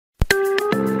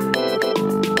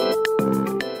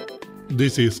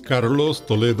This is Carlos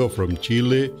Toledo from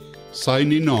Chile,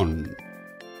 signing on.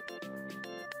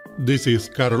 This is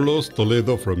Carlos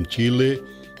Toledo from Chile,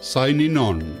 signing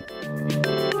on.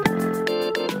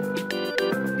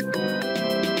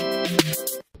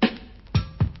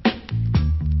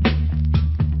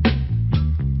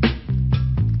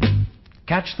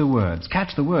 Catch the words,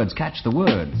 catch the words, catch the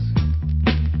words.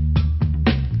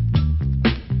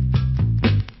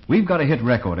 We've got a hit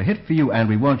record, a hit for you, and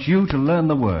we want you to learn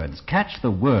the words. Catch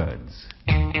the words.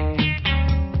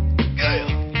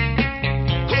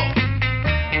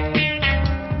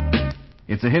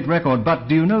 It's a hit record, but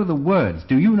do you know the words?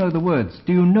 Do you know the words?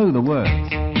 Do you know the words?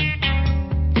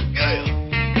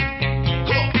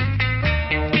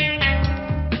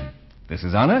 This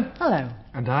is Anna. Hello.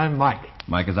 And I'm Mike.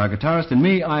 Mike is our guitarist, and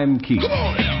me, I'm Keith.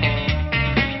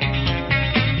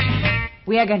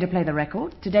 We are going to play the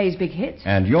record, today's big hit.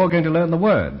 And you're going to learn the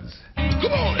words.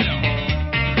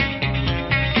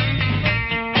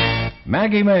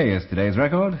 Maggie May is today's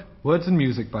record. Words and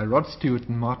music by Rod Stewart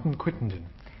and Martin Quittenden.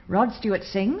 Rod Stewart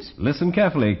sings. Listen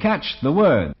carefully. Catch the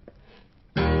word.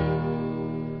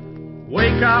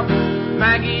 Wake up,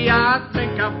 Maggie, I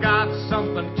think I've got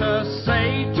something to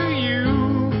say to you.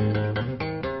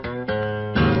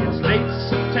 It's late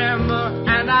September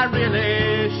and I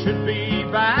really should be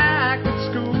back at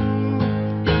school.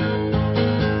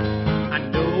 I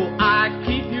know I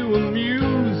keep you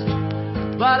amused,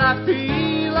 but I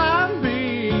feel I'm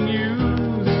being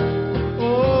used.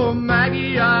 Oh,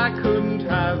 Maggie, I couldn't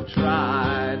have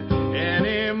tried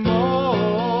anymore.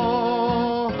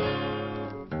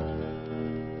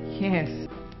 Yes.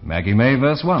 Maggie May,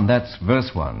 verse 1. That's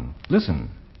verse 1. Listen.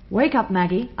 Wake up,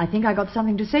 Maggie. I think I got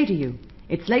something to say to you.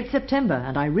 It's late September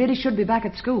and I really should be back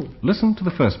at school. Listen to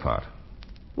the first part.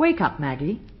 Wake up,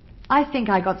 Maggie. I think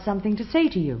I got something to say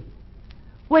to you.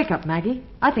 Wake up, Maggie.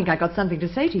 I think I got something to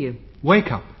say to you.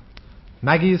 Wake up.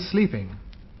 Maggie is sleeping.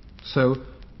 So,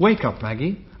 wake up,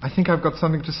 Maggie. I think I've got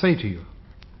something to say to you.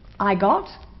 I have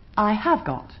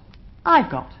got. I've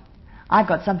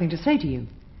got something to say to you.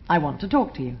 I want to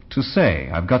talk to you. To say.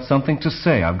 I've got something to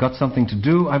say. I've got something to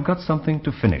do. I've got something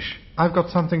to finish. I've got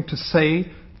something to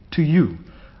say to you.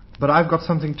 But I've got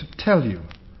something to tell you.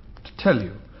 To tell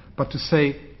you. But to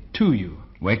say to you.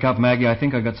 Wake up, Maggie. I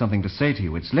think I've got something to say to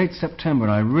you. It's late September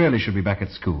and I really should be back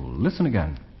at school. Listen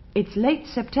again. It's late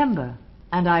September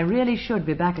and I really should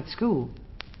be back at school.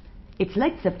 It's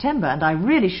late September and I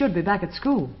really should be back at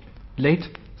school.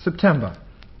 Late September.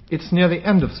 It's near the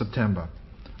end of September.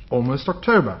 Almost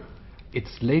October.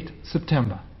 It's late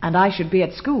September. And I should be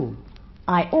at school.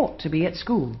 I ought to be at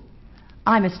school.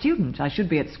 I'm a student. I should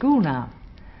be at school now.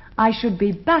 I should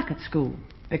be back at school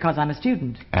because I'm a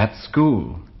student. At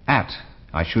school. At.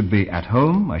 I should be at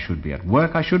home. I should be at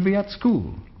work. I should be at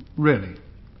school. Really.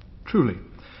 Truly.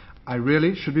 I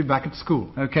really should be back at school.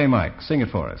 Okay, Mike, sing it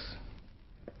for us.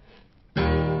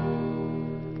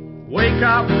 Wake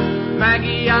up,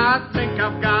 Maggie, I think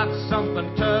I've got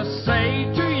something to say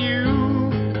to you.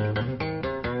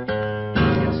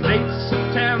 It's late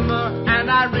September and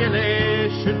I really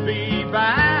should be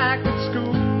back at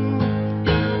school.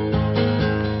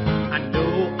 I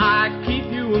know I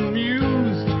keep you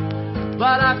amused,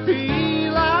 but I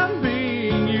feel I'm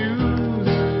being used.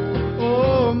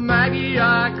 Oh, Maggie,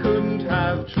 I couldn't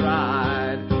have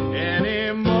tried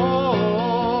anymore.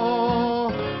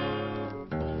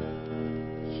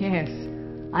 Yes.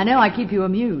 I know I keep you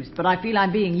amused, but I feel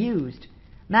I'm being used.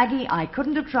 Maggie, I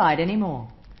couldn't have tried any more.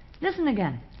 Listen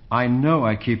again. I know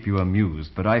I keep you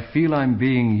amused, but I feel I'm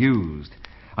being used.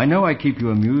 I know I keep you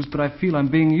amused, but I feel I'm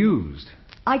being used.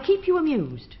 I keep you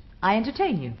amused. I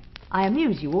entertain you. I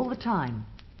amuse you all the time.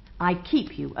 I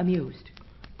keep you amused.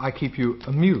 I keep you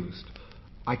amused.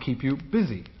 I keep you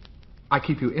busy. I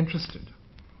keep you interested.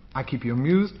 I keep you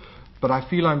amused, but I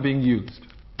feel I'm being used.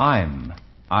 I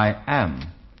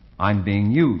am. I'm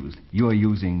being used. You're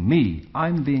using me.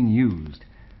 I'm being used.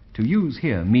 To use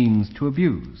here means to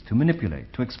abuse, to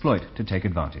manipulate, to exploit, to take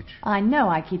advantage. I know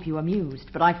I keep you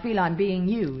amused, but I feel I'm being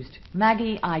used.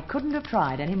 Maggie, I couldn't have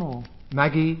tried any more.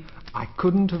 Maggie, I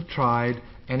couldn't have tried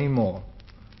any more.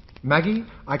 Maggie,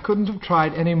 I couldn't have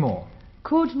tried any more.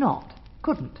 Could not.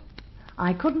 Couldn't.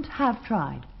 I couldn't have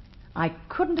tried. I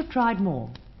couldn't have tried more.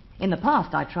 In the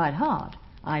past, I tried hard.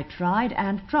 I tried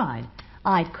and tried.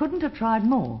 I couldn't have tried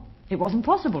more. It wasn't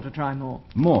possible to try more.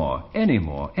 More. Any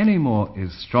more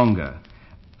is stronger.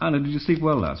 Anna, did you sleep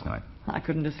well last night? I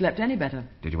couldn't have slept any better.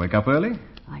 Did you wake up early?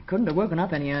 I couldn't have woken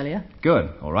up any earlier. Good.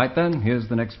 All right, then. Here's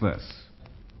the next verse.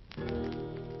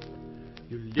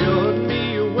 You lured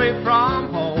me away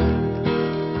from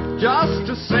home just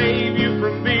to save you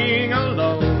from being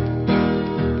alone.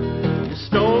 You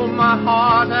stole my heart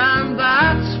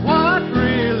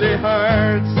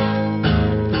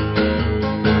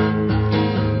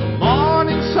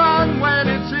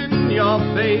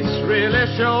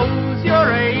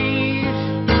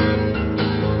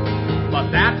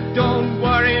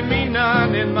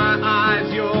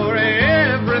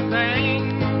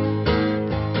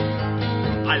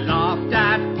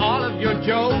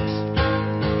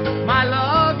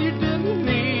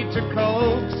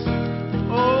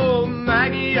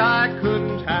Maggie, I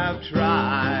couldn't have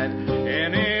tried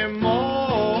anymore.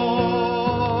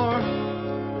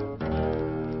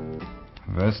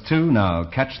 Verse 2, now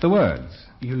catch the words.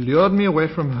 You lured me away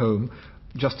from home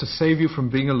just to save you from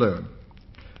being alone.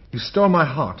 You stole my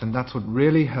heart, and that's what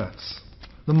really hurts.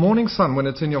 The morning sun, when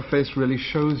it's in your face, really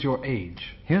shows your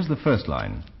age. Here's the first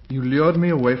line. You lured me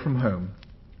away from home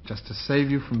just to save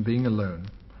you from being alone.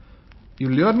 You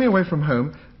lured me away from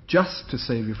home just to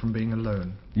save you from being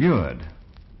alone. Lured.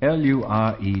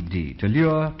 L-U-R-E-D. To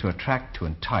lure, to attract, to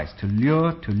entice. To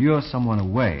lure someone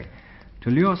away. To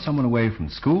lure someone away from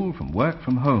school, from work,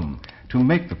 from home. To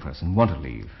make the person want to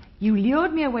leave. You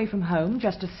lured me away from home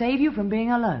just to save you from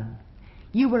being alone.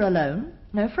 You were alone,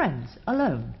 no friends,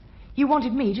 alone. You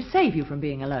wanted me to save you from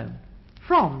being alone.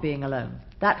 From being alone.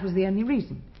 That was the only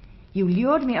reason. You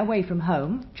lured me away from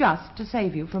home just to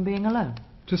save you from being alone.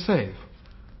 To save.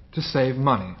 To save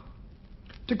money.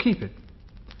 To keep it.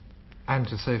 And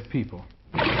to save people.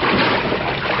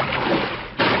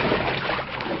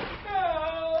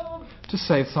 To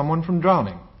save someone from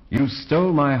drowning. You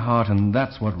stole my heart, and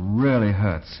that's what really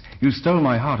hurts. You stole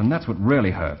my heart, and that's what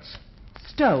really hurts.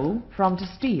 Stole from to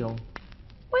steal.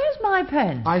 Where's my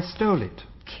pen? I stole it.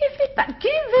 Give it back.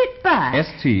 Give it back.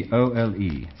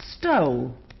 S-T-O-L-E.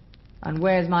 Stole. And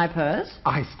where's my purse?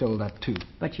 I stole that too.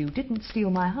 But you didn't steal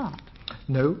my heart.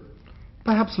 No,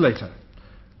 perhaps later.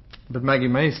 But Maggie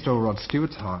May stole Rod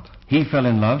Stewart's heart. He fell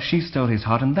in love, she stole his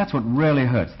heart, and that's what really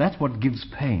hurts. That's what gives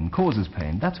pain, causes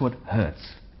pain. That's what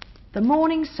hurts. The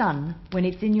morning sun, when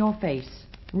it's in your face,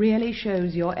 really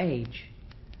shows your age.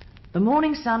 The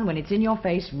morning sun, when it's in your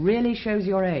face, really shows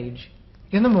your age.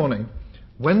 In the morning,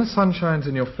 when the sun shines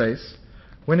in your face,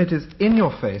 when it is in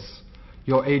your face,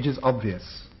 your age is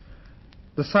obvious.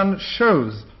 The sun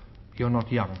shows you're not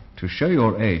young. To show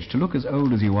your age, to look as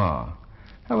old as you are.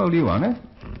 How old are you, Anna?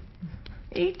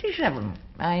 87.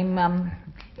 I'm,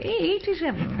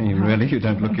 87. You really? You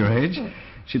don't look your age?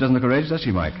 She doesn't look her age, does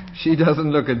she, Mike? She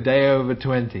doesn't look a day over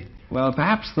 20. Well,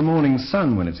 perhaps the morning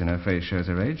sun, when it's in her face, shows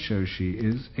her age, shows she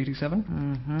is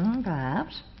 87?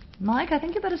 Perhaps. Mike, I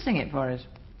think you better sing it for us.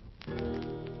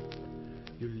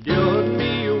 You lured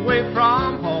me away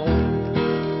from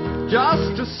home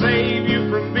just to save you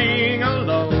from being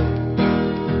alone.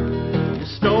 You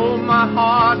stole my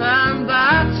heart, and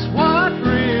that's what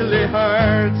really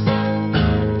hurts.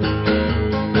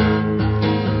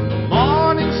 The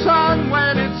morning sun,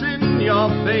 when it's in your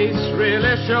face,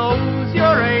 really shows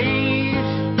your age.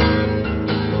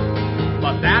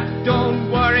 But that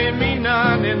don't worry me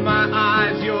none. In my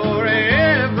eyes, you're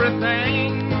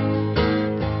everything.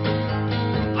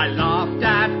 I laughed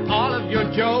at all of your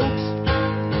jokes.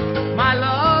 My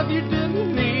love, you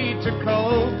didn't need to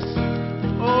coax.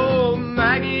 Oh,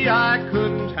 Maggie, I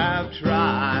couldn't have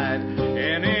tried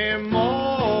anymore.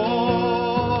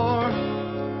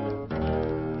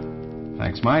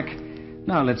 Thanks, Mike.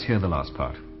 Now let's hear the last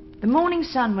part. The morning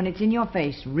sun, when it's in your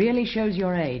face, really shows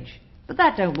your age. But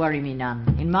that don't worry me none.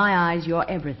 In my eyes, you're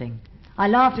everything. I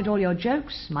laughed at all your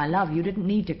jokes. My love, you didn't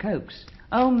need to coax.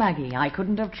 Oh, Maggie, I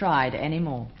couldn't have tried any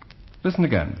more. Listen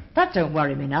again. That don't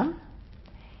worry me none.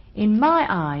 In my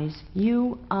eyes,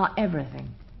 you are everything.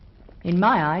 In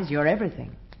my eyes, you're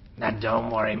everything. That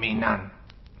don't worry me none.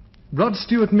 Rod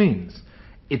Stewart means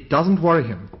it doesn't worry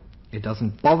him. It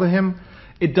doesn't bother him.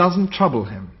 It doesn't trouble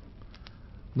him.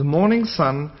 The morning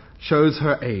sun shows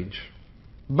her age,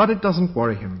 but it doesn't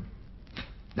worry him.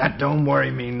 That don't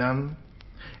worry me none.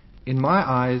 In my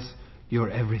eyes, you're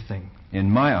everything.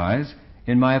 In my eyes,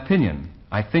 in my opinion,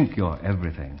 I think you're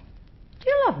everything. Do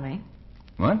you love me?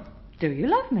 What? Do you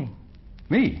love me?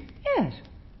 Me? Yes.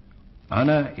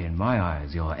 Anna, in my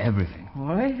eyes, you're everything.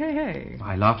 Oh, hey.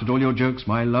 I laughed at all your jokes,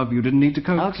 my love, you didn't need to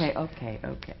coax. Okay.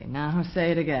 Now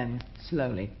say it again,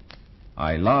 slowly.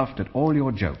 I laughed at all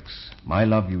your jokes, my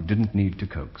love, you didn't need to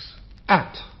coax.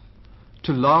 At.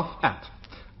 To laugh at.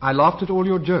 I laughed at all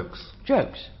your jokes.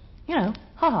 Jokes. You know,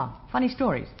 ha-ha, funny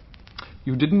stories.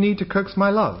 You didn't need to coax my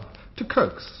love. To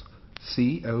coax.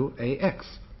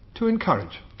 C-O-A-X. To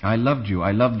encourage. I loved you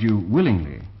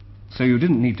willingly. So you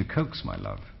didn't need to coax, my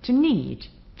love. To need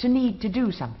to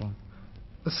do something.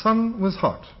 The sun was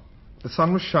hot. The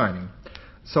sun was shining.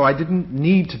 So I didn't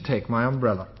need to take my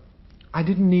umbrella. I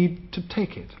didn't need to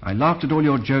take it. I laughed at all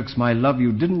your jokes, my love,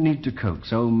 you didn't need to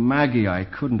coax. Oh, Maggie, I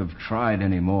couldn't have tried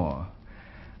any more.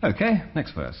 Okay,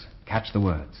 next verse. Catch the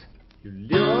words. You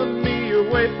lured me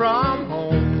away from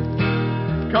home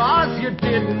 'cause you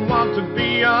didn't want to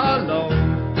be alone.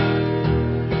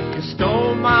 You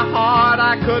stole my heart,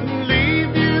 I couldn't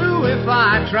leave you if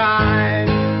I tried.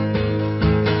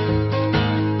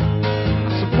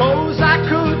 I suppose I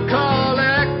could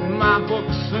collect my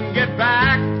books and get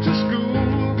back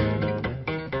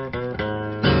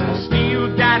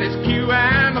daddy's cue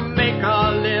and make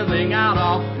a living out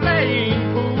of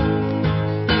playing pool.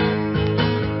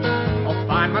 I'll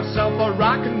find myself a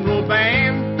rock and roll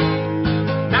band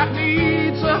that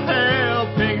needs a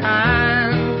helping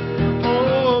hand.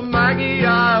 Oh, Maggie,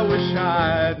 I wish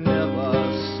I'd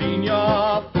never seen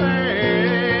your face.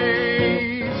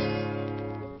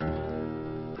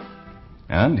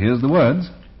 And here's the words.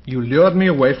 You lured me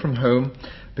away from home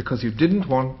because you didn't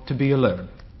want to be alone.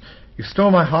 You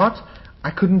stole my heart. I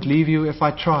couldn't leave you if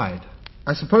I tried.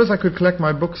 I suppose I could collect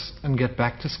my books and get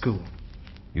back to school.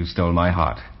 You stole my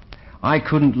heart. I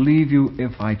couldn't leave you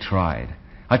if I tried.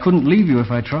 I couldn't leave you if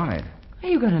I tried. Are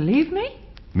you going to leave me?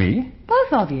 Me?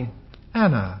 Both of you.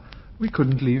 Anna, we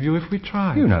couldn't leave you if we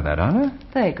tried. You know that, Anna.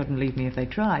 They couldn't leave me if they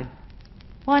tried.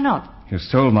 Why not? You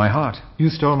stole my heart. You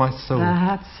stole my soul.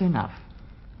 That's enough.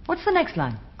 What's the next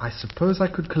line? I suppose I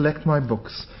could collect my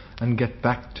books and get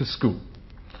back to school.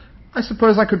 I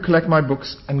suppose I could collect my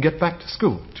books and get back to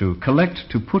school. To collect,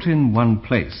 to put in one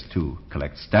place. To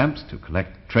collect stamps, to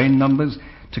collect train numbers.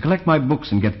 To collect my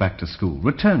books and get back to school.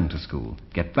 Return to school.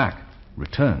 Get back.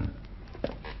 Return.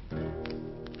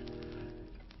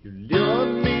 You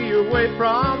lured me away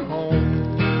from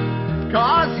home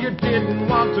 'cause you didn't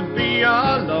want to be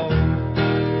alone.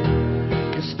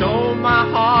 You stole my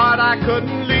heart, I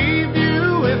couldn't leave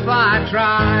you if I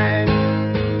tried.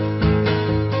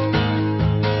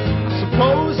 I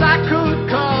suppose I could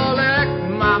collect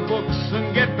my books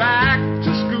and get back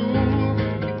to school.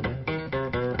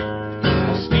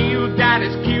 I'll steal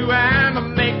daddy's cue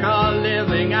and make a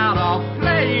living out of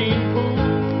playing pool.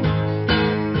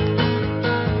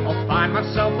 I'll find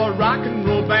myself a rock and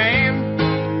roll band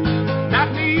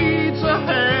that needs a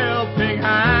helping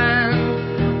hand.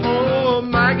 Oh,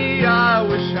 Maggie, I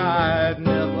wish I'd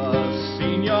never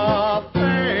seen your face.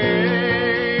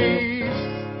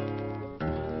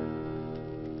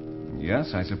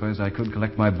 Yes, I suppose I could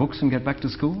collect my books and get back to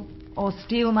school. Or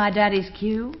steal my daddy's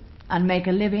cue and make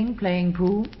a living playing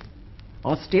pool?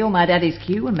 Or steal my daddy's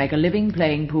cue and make a living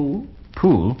playing pool?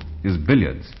 Pool is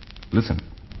billiards. Listen.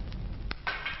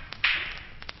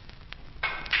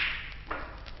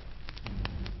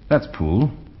 That's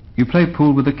pool. You play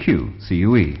pool with a cue,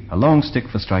 C-U-E, a long stick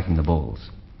for striking the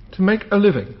balls. To make a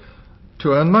living.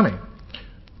 To earn money.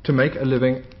 To make a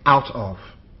living out of.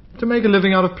 To make a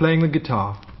living out of playing the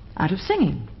guitar. Out of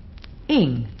singing.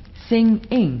 Ing.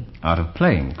 Sing-ing. Out of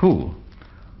playing pool.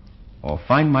 Or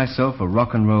find myself a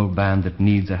rock and roll band that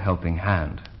needs a helping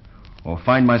hand. Or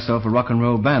find myself a rock and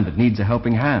roll band that needs a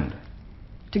helping hand.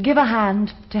 To give a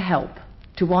hand, to help.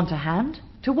 To want a hand,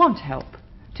 to want help.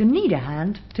 To need a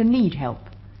hand, to need help.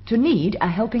 To need a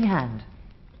helping hand.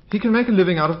 He can make a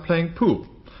living out of playing pool.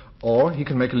 Or he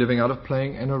can make a living out of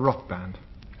playing in a rock band.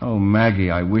 Oh, Maggie,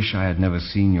 I wish I had never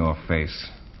seen your face.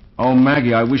 Oh,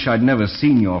 Maggie, I wish I'd never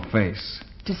seen your face.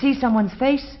 To see someone's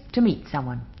face, to meet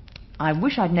someone. I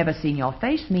wish I'd never seen your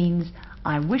face means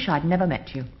I wish I'd never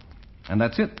met you. And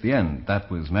that's it, the end. That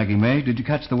was Maggie May. Did you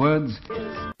catch the words?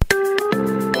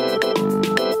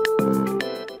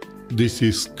 This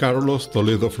is Carlos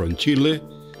Toledo from Chile,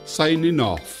 signing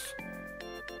off.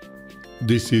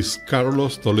 This is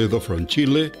Carlos Toledo from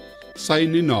Chile,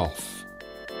 signing off.